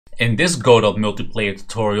In this Godot Multiplayer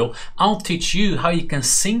tutorial, I'll teach you how you can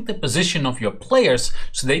sync the position of your players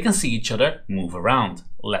so they can see each other move around.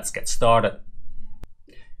 Let's get started.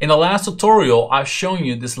 In the last tutorial, I've shown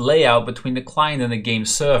you this layout between the client and the game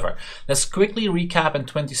server. Let's quickly recap in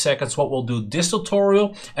 20 seconds what we'll do this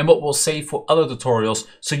tutorial and what we'll save for other tutorials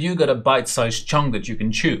so you got a bite-sized chunk that you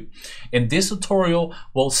can chew. In this tutorial,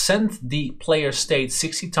 we'll send the player state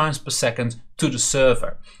 60 times per second to the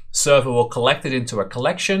server. Server will collect it into a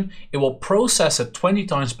collection. It will process it 20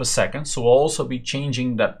 times per second, so we'll also be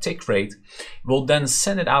changing that tick rate. We'll then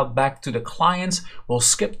send it out back to the clients. We'll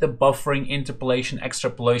skip the buffering, interpolation,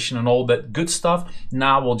 extrapolation and all that good stuff.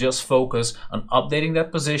 Now we'll just focus on updating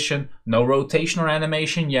that position. No rotation or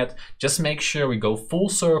animation yet. Just make sure we go full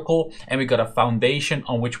circle and we got a foundation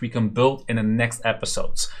on which we can build in the next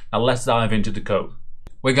episodes. Now let's dive into the code.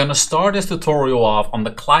 We're going to start this tutorial off on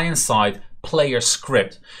the client side player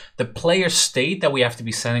script. The player state that we have to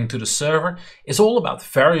be sending to the server is all about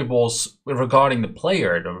variables regarding the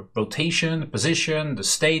player, the rotation, the position, the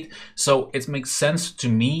state. So it makes sense to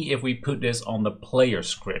me if we put this on the player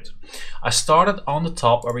script. I started on the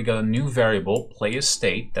top where we got a new variable, player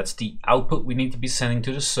state. That's the output we need to be sending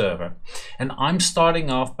to the server. And I'm starting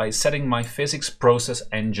off by setting my physics process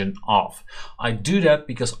engine off. I do that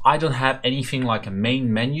because I don't have anything like a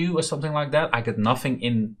main menu or something like that. I got nothing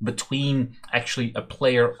in between actually a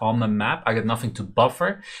player on the map. I got nothing to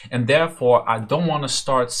buffer, and therefore I don't want to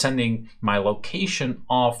start sending my location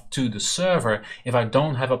off to the server if I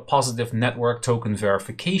don't have a positive network token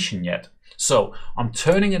verification yet. So I'm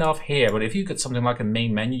turning it off here, but if you get something like a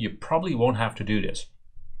main menu, you probably won't have to do this.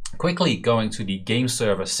 Quickly going to the game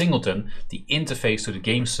server singleton, the interface to the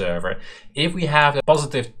game server. If we have a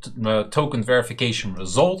positive token verification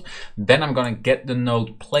result, then I'm going to get the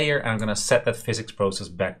node player and I'm going to set that physics process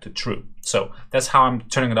back to true. So that's how I'm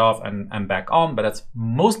turning it off and back on, but that's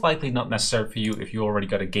most likely not necessary for you if you already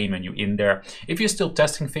got a game menu in there. If you're still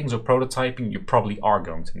testing things or prototyping, you probably are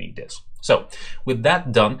going to need this. So with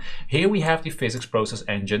that done, here we have the physics process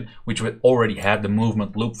engine, which we already had the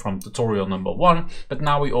movement loop from tutorial number 1, but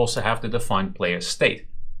now we also have the defined player state.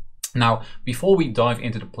 Now, before we dive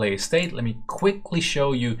into the player state, let me quickly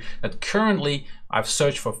show you that currently I've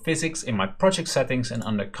searched for physics in my project settings and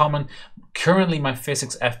under common. Currently my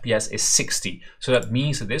physics FPS is 60. So that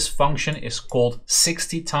means that this function is called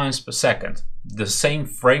 60 times per second. The same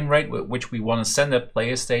frame rate with which we want to send that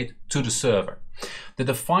player state to the server. The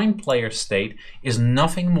defined player state is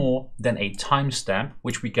nothing more than a timestamp,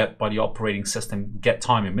 which we get by the operating system get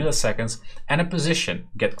time in milliseconds, and a position,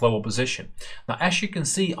 get global position. Now, as you can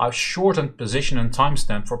see, I've shortened position and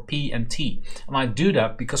timestamp for P and T. And I do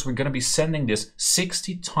that because we're going to be sending this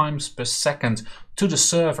 60 times per second to the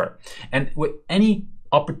server. And with any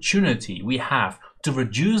opportunity we have to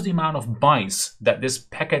reduce the amount of bytes that this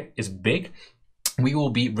packet is big, we will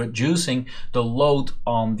be reducing the load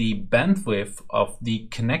on the bandwidth of the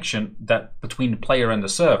connection that between the player and the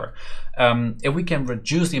server. If we can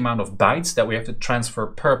reduce the amount of bytes that we have to transfer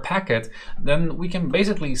per packet, then we can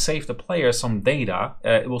basically save the player some data.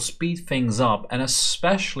 It will speed things up, and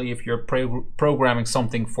especially if you're programming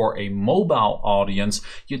something for a mobile audience,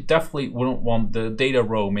 you definitely wouldn't want the data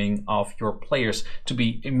roaming of your players to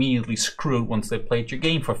be immediately screwed once they played your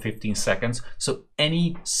game for 15 seconds. So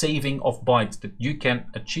any saving of bytes that you can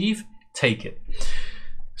achieve, take it.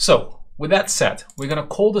 So with that said, we're going to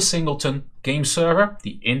call the singleton game server,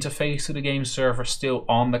 the interface to the game server still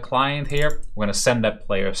on the client here. We're going to send that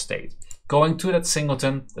player state. Going to that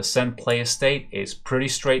singleton, the send player state is pretty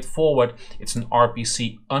straightforward. It's an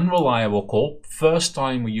RPC unreliable call. First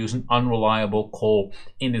time we use an unreliable call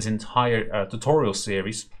in this entire tutorial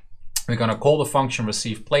series. We're going to call the function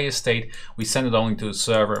receive player state. We send it only to the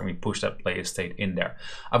server and we push that player state in there.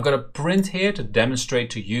 I've got a print here to demonstrate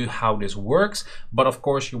to you how this works, but of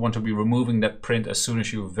course you want to be removing that print as soon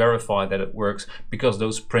as you verify that it works, because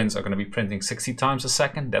those prints are going to be printing 60 times a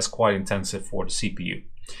second. That's quite intensive for the CPU.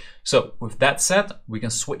 So with that said, we can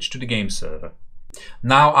switch to the game server.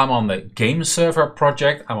 Now I'm on the game server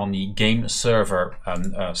project. I'm on the game server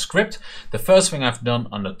script. The first thing I've done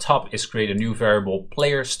on the top is create a new variable,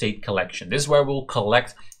 player state collection. This is where we'll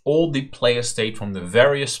collect all the player state from the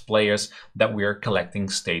various players that we're collecting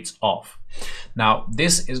states of. Now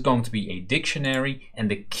this is going to be a dictionary,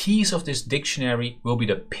 and the keys of this dictionary will be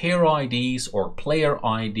the pair IDs or player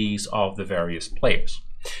IDs of the various players.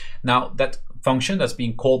 Now that function that's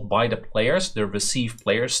being called by the players, the receive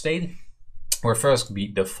player state, we're first be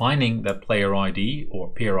defining that player ID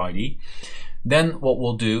or pair ID. then what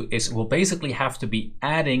we'll do is we'll basically have to be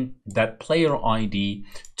adding that player ID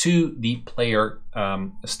to the player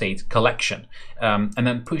state collection, and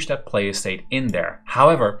then push that player state in there.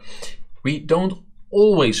 However, we don't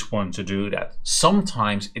always want to do that.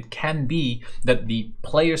 Sometimes it can be that the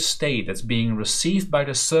player state that's being received by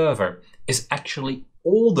the server is actually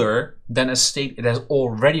older than a state it has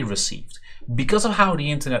already received. Because of how the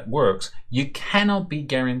internet works, you cannot be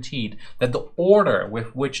guaranteed that the order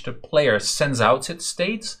with which the player sends out its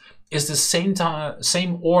states is the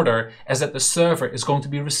same order as that the server is going to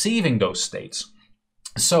be receiving those states.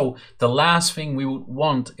 So the last thing we would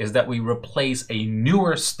want is that we replace a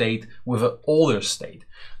newer state with an older state.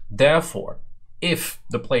 Therefore, if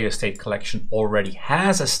the player state collection already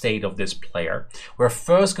has a state of this player, we're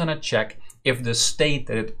first going to check if the state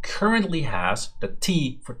that it currently has, the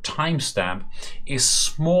T for timestamp, is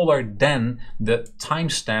smaller than the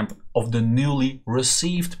timestamp of the newly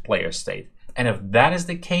received player state. And if that is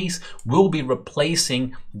the case, we'll be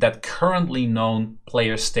replacing that currently known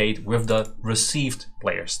player state with the received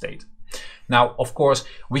player state. Now, of course,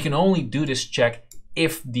 we can only do this check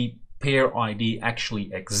if the pair ID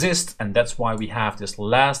actually exists, and that's why we have this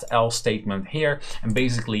last else statement here. And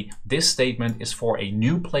basically this statement is for a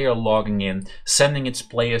new player logging in, sending its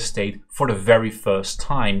player state for the very first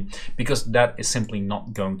time, because that is simply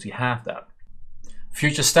not going to have that.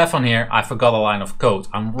 Future Stefan here. I forgot a line of code.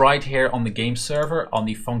 I'm right here on the game server on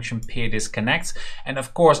the function pair disconnects, and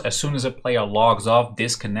of course as soon as a player logs off,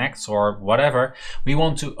 disconnects or whatever, we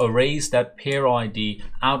want to erase that pair ID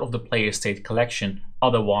out of the player state collection,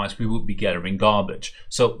 otherwise we would be gathering garbage.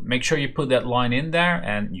 So make sure you put that line in there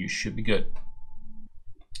and you should be good.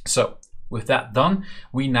 So with that done,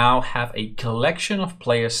 we now have a collection of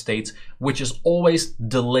player states which is always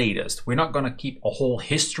the latest. We're not going to keep a whole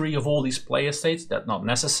history of all these player states, that's not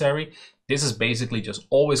necessary. This is basically just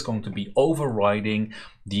always going to be overriding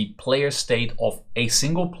the player state of a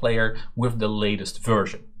single player with the latest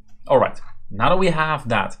version. All right, now that we have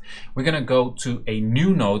that, we're going to go to a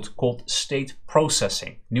new node called state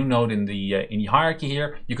processing. New node in the hierarchy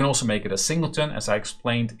here. You can also make it a singleton, as I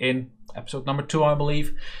explained in episode number 2, I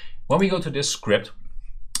believe. When we go to this script,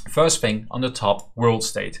 first thing on the top, world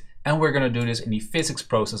state. And we're going to do this in the physics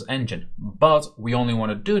process engine, but we only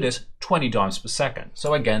want to do this 20 times per second.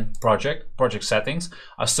 So again, project settings,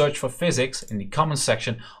 I search for physics in the comments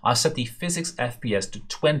section. I set the physics FPS to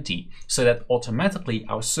 20 so that automatically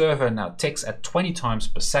our server now ticks at 20 times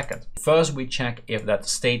per second. First, we check if that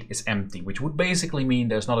state is empty, which would basically mean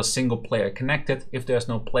there's not a single player connected. If there's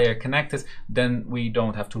no player connected, then we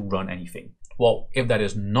don't have to run anything. Well, if that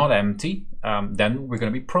is not empty, then we're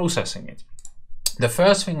going to be processing it. The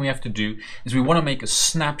first thing we have to do is we want to make a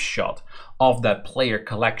snapshot of that player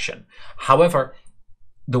collection. However,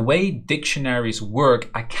 the way dictionaries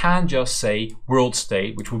work, I can't just say world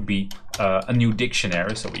state, which would be a new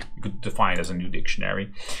dictionary, so we could define it as a new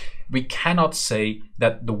dictionary. We cannot say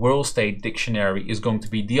that the world state dictionary is going to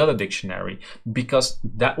be the other dictionary, because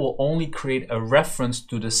that will only create a reference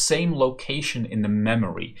to the same location in the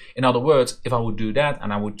memory. In other words, if I would do that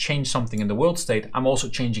and I would change something in the world state, I'm also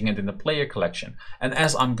changing it in the player collection. And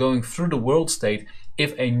as I'm going through the world state,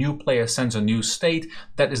 if a new player sends a new state,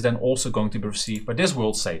 that is then also going to be received by this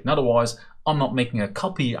world state. And otherwise, I'm not making a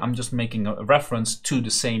copy, I'm just making a reference to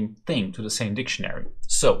the same thing, to the same dictionary.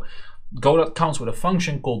 So Godot comes with a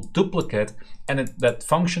function called duplicate, and that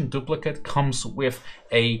function duplicate comes with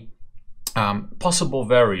a possible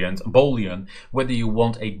variant, a boolean, whether you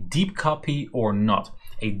want a deep copy or not.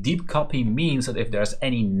 A deep copy means that if there's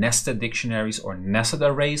any nested dictionaries or nested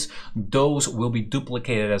arrays, those will be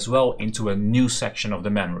duplicated as well into a new section of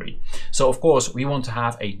the memory. So of course we want to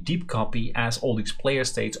have a deep copy, as all these player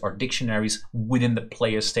states are dictionaries within the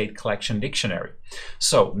player state collection dictionary.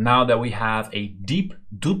 So now that we have a deep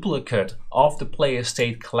duplicate of the player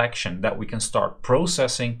state collection that we can start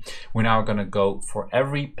processing, we're now going to go for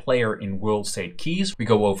every player in world state keys. We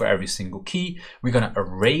go over every single key. We're going to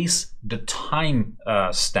erase the time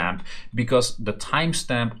stamp, because the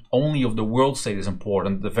timestamp only of the world state is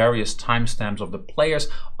important. The various timestamps of the players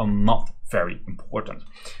are not very important.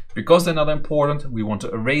 Because they're not important, we want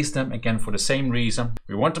to erase them again for the same reason.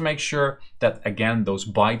 We want to make sure that, again, those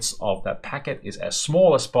bytes of that packet is as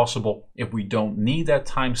small as possible. If we don't need that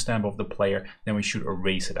timestamp of the player, then we should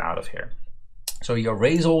erase it out of here. So you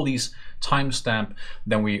erase all these timestamp,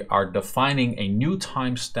 then we are defining a new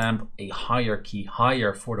timestamp, a hierarchy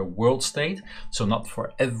higher for the world state. So not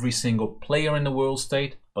for every single player in the world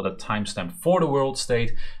state, but a timestamp for the world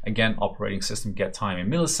state. Again, operating system get time in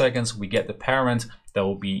milliseconds. We get the parent, that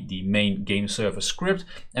will be the main game server script,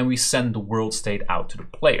 and we send the world state out to the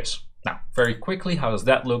players. Now, very quickly, how does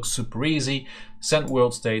that look? Super easy. Send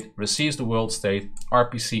world state, receives the world state,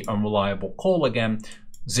 RPC unreliable call again,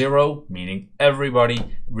 0, meaning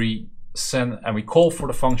everybody send, and we call for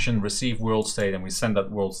the function receive world state, and we send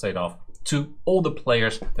that world state off to all the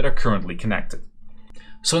players that are currently connected.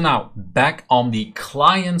 So now back on the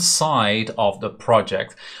client side of the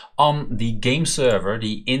project, on the game server,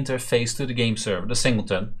 the interface to the game server, the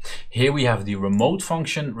singleton, here we have the remote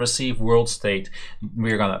function receive world state.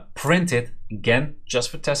 We're gonna print it again,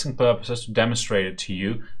 just for testing purposes, to demonstrate it to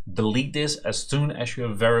you. Delete this as soon as you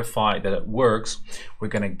have verified that it works. We're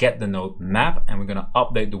gonna get the node map and we're gonna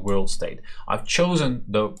update the world state. I've chosen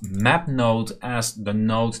the map node as the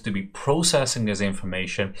node to be processing this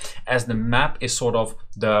information, as the map is sort of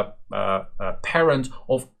the parent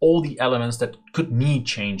of all the elements that could need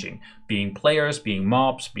changing, being players, being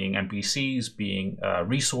mobs, being NPCs, being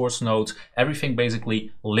resource nodes. Everything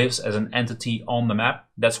basically lives as an entity on the map.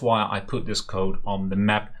 That's why I put this code on the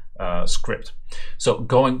map script. So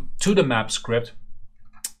going to the map script,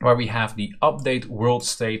 where we have the update world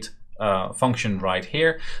state function right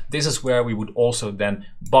here. This is where we would also then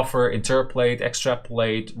buffer, interpolate,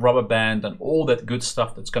 extrapolate, rubber band, and all that good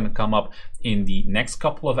stuff that's going to come up in the next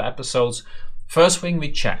couple of episodes. First thing we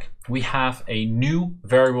check, we have a new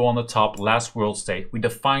variable on the top, last world state. We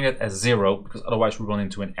define it as 0 because otherwise we run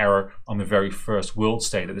into an error on the very first world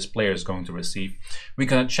state that this player is going to receive. We're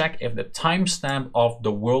going to check if the timestamp of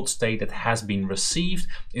the world state that has been received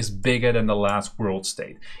is bigger than the last world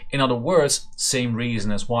state. In other words, same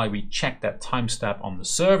reason as why we check that timestamp on the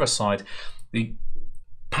server side. The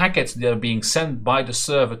packets that are being sent by the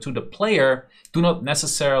server to the player do not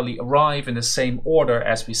necessarily arrive in the same order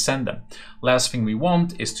as we send them. Last thing we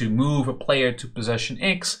want is to move a player to position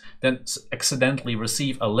X, then accidentally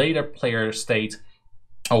receive a later player state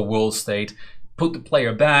or world state, put the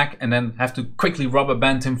player back, and then have to quickly rubber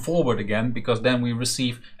band him forward again, because then we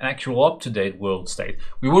receive an actual up-to-date world state.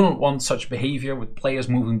 We wouldn't want such behavior with players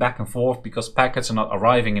moving back and forth because packets are not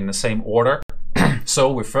arriving in the same order.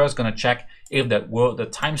 So we're first going to check if the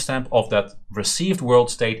timestamp of that received world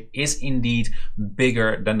state is indeed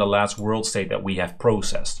bigger than the last world state that we have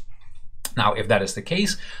processed. Now, if that is the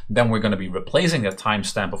case, then we're going to be replacing the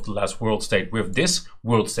timestamp of the last world state with this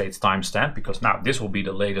world state's timestamp, because now this will be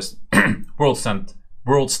the latest world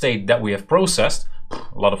state that we have processed.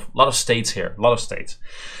 A lot of states here, a lot of states.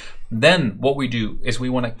 Then what we do is we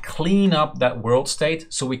want to clean up that world state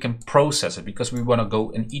so we can process it, because we want to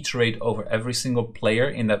go and iterate over every single player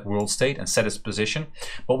in that world state and set its position.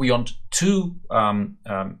 But we want two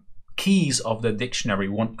keys of the dictionary,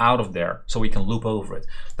 one out of there, so we can loop over it.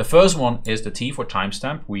 The first one is the T for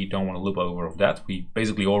timestamp. We don't want to loop over of that. We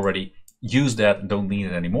basically already use that and don't need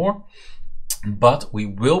it anymore. But we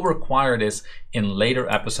will require this in later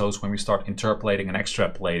episodes when we start interpolating and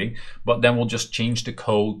extrapolating, but then we'll just change the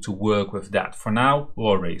code to work with that. For now,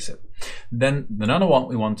 we'll erase it. Then another one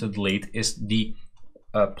we want to delete is the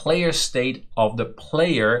player state of the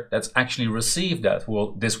player that's actually received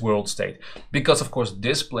this world state, because of course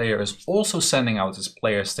this player is also sending out this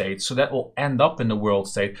player state, so that will end up in the world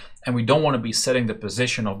state, and we don't want to be setting the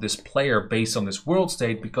position of this player based on this world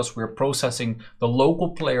state because we're processing the local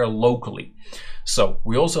player locally. So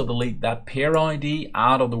we also delete that pair ID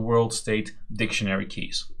out of the world state dictionary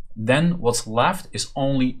keys. Then what's left is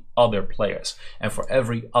only other players, and for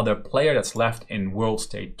every other player that's left in world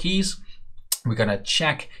state keys, we're going to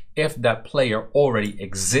check if that player already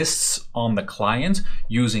exists on the client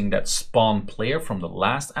using that spawn player from the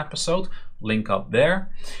last episode, link up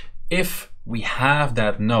there. If we have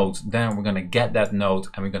that node, then we're going to get that node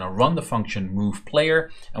and we're going to run the function move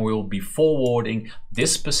player, and we will be forwarding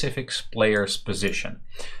this specific player's position.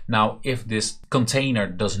 Now, if this container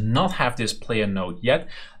does not have this player node yet,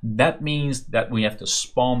 that means that we have to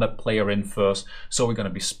spawn that player in first. So we're going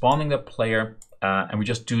to be spawning that player. And we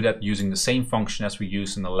just do that using the same function as we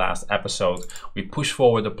used in the last episode. We push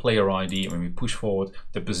forward the player ID and we push forward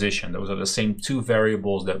the position. Those are the same two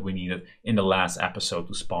variables that we needed in the last episode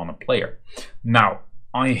to spawn a player. Now,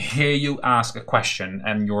 I hear you ask a question,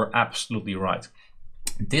 and you're absolutely right.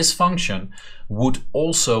 This function could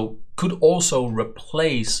also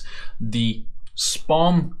replace the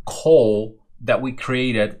spawn call that we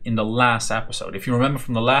created in the last episode. If you remember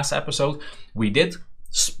from the last episode, we did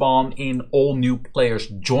spawn in all new players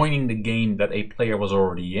joining the game that a player was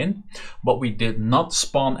already in, but we did not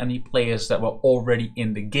spawn any players that were already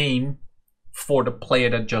in the game for the player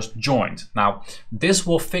that just joined. Now, this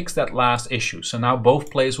will fix that last issue. So now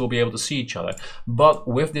both players will be able to see each other. But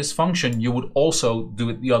with this function, you would also do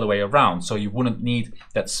it the other way around. So you wouldn't need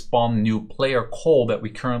that spawn new player call that we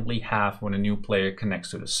currently have when a new player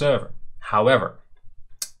connects to the server. However,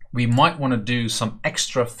 we might want to do some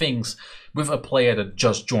extra things with a player that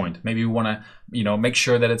just joined. Maybe we want to, make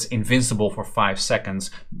sure that it's invincible for 5 seconds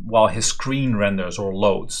while his screen renders or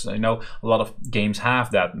loads. A lot of games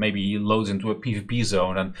have that. Maybe he loads into a PvP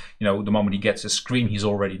zone and, the moment he gets his screen, he's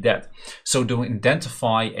already dead. So to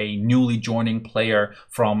identify a newly joining player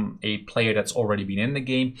from a player that's already been in the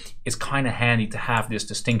game, it's kind of handy to have this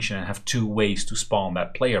distinction and have 2 ways to spawn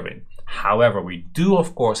that player in. However, we do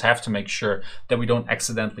of course have to make sure that we don't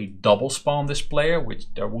accidentally double spawn this player,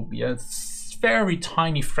 which there will be a very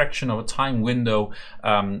tiny fraction of a time window.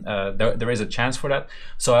 There is a chance for that.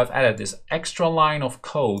 So I've added this extra line of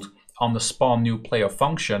code on the spawn new player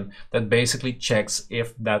function that basically checks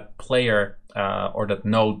if that player or that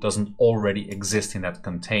node doesn't already exist in that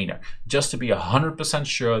container, just to be 100%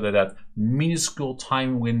 sure that that minuscule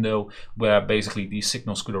time window where basically these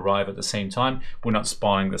signals could arrive at the same time, we're not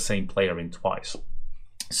spawning the same player in twice.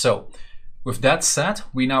 So with that said,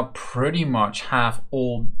 we now pretty much have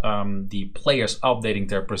all the players updating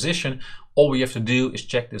their position. All we have to do is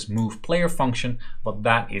check this move player function, but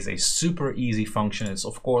that is a super easy function. It's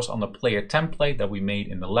of course on the player template that we made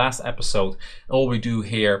in the last episode. All we do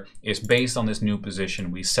here is based on this new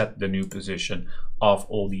position, we set the new position of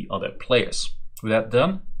all the other players. With that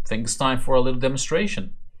done, I think it's time for a little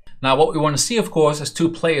demonstration. Now what we want to see of course is 2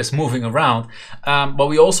 players moving around, but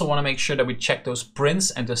we also want to make sure that we check those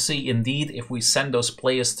prints and to see indeed if we send those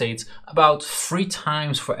player states about 3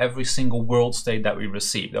 times for every single world state that we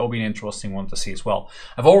receive. That will be an interesting one to see as well.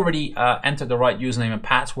 I've already entered the right username and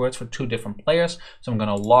passwords for 2 different players, so I'm going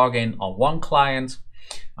to log in on one client.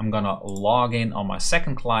 I'm going to log in on my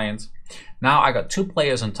second client. Now I got 2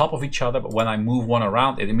 players on top of each other, but when I move one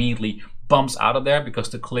around, it immediately bumps out of there because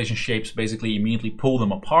the collision shapes basically immediately pull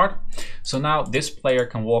them apart. So now this player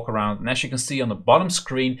can walk around, and as you can see on the bottom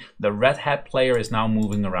screen, the red hat player is now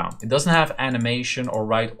moving around. It doesn't have animation or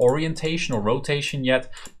right orientation or rotation yet,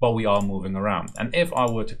 but we are moving around. And if I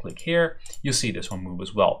were to click here, you see this one move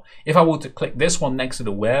as well. If I were to click this one next to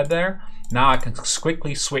the where there, now I can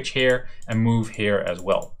quickly switch here and move here as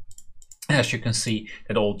well. And as you can see,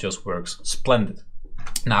 it all just works splendid.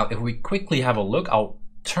 Now if we quickly have a look, I'll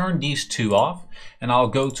turn these 2 off and I'll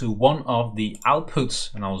go to one of the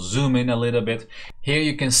outputs and I'll zoom in a little bit. Here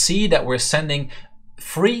you can see that we're sending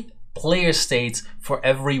 3 player states for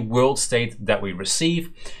every world state that we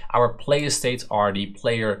receive. Our player states are the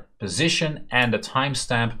player position and the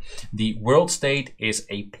timestamp. The world state is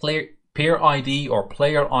a peer ID or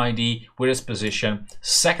player ID with its position,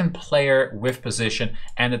 second player with position,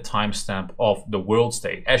 and the timestamp of the world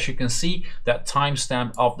state. As you can see, that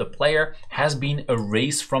timestamp of the player has been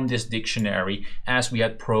erased from this dictionary as we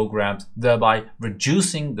had programmed, thereby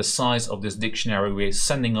reducing the size of this dictionary we're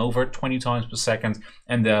sending over 20 times per second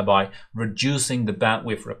and thereby reducing the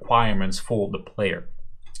bandwidth requirements for the player.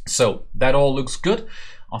 So that all looks good.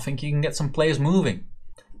 I think you can get some players moving.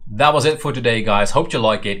 That was it for today, guys. Hope you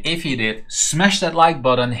like it. If you did, smash that like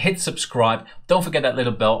button, hit subscribe. Don't forget that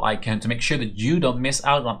little bell icon to make sure that you don't miss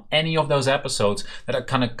out on any of those episodes that are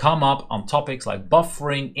gonna come up on topics like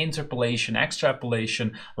buffering, interpolation,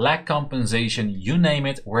 extrapolation, lag compensation, you name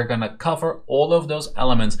it. We're gonna cover all of those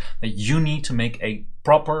elements that you need to make a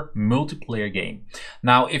proper multiplayer game.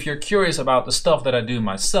 Now, if you're curious about the stuff that I do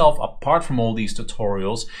myself, apart from all these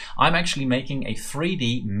tutorials, I'm actually making a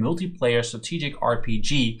 3D multiplayer strategic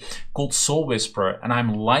RPG called Soul Whisperer, and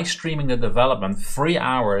I'm live streaming the development 3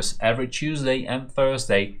 hours every Tuesday and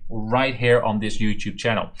Thursday right here on this YouTube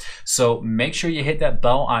channel. So make sure you hit that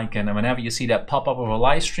bell icon, and whenever you see that pop up of a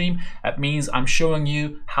live stream, that means I'm showing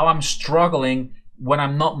you how I'm struggling when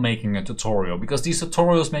I'm not making a tutorial, because these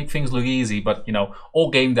tutorials make things look easy, but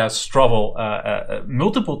all game devs struggle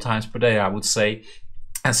multiple times per day, I would say.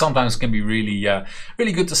 And sometimes it can be really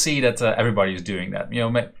good to see that everybody is doing that.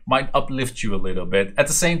 Might uplift you a little bit. At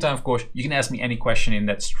the same time, of course, you can ask me any question in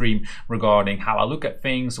that stream regarding how I look at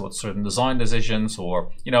things, what certain design decisions,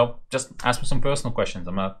 or just ask me some personal questions.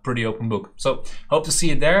 I'm a pretty open book. So hope to see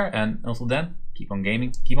you there, and until then, keep on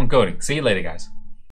gaming, keep on coding. See you later, guys.